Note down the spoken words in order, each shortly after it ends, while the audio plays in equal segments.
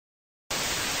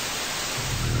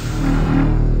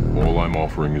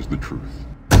offering is the truth.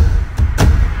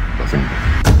 Nothing more.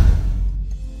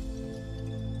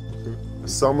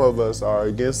 Some of us are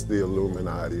against the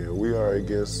Illuminati, and we are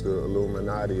against the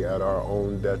Illuminati at our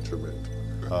own detriment.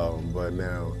 But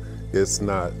now, it's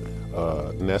not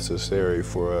necessary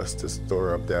for us to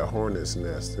stir up that hornet's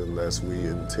nest unless we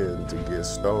intend to get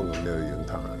stung 1,000,000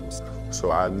 times. So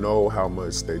I know how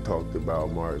much they talked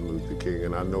about Martin Luther King,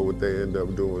 and I know what they end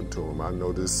up doing to him. I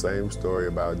know this same story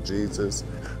about Jesus.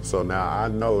 So now I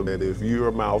know that if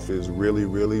your mouth is really,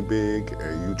 really big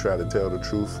and you try to tell the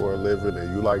truth for a living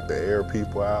and you like to air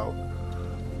people out,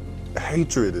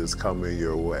 hatred is coming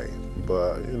your way.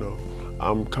 But, you know,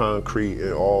 I'm concrete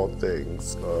in all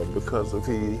things because of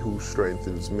He who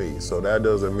strengthens me. So that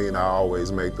doesn't mean I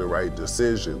always make the right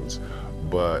decisions,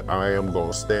 but I am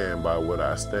going to stand by what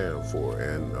I stand for.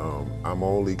 And I'm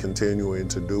only continuing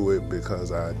to do it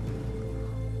because I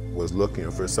was looking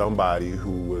for somebody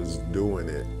who was doing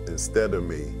it instead of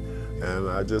me. And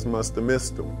I just must have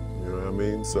missed them, you know what I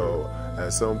mean? So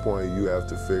at some point you have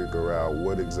to figure out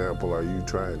what example are you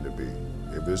trying to be.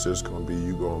 If it's just gonna be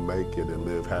you gonna make it and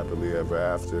live happily ever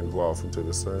after and go off into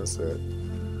the sunset,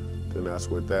 then that's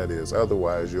what that is.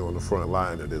 Otherwise, you're on the front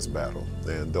line of this battle.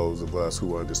 And those of us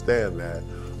who understand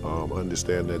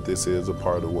that this is a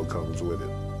part of what comes with it.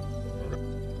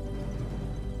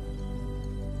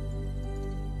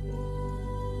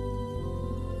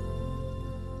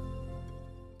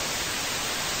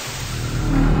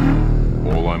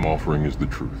 All I'm offering is the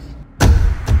truth.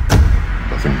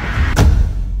 Nothing more.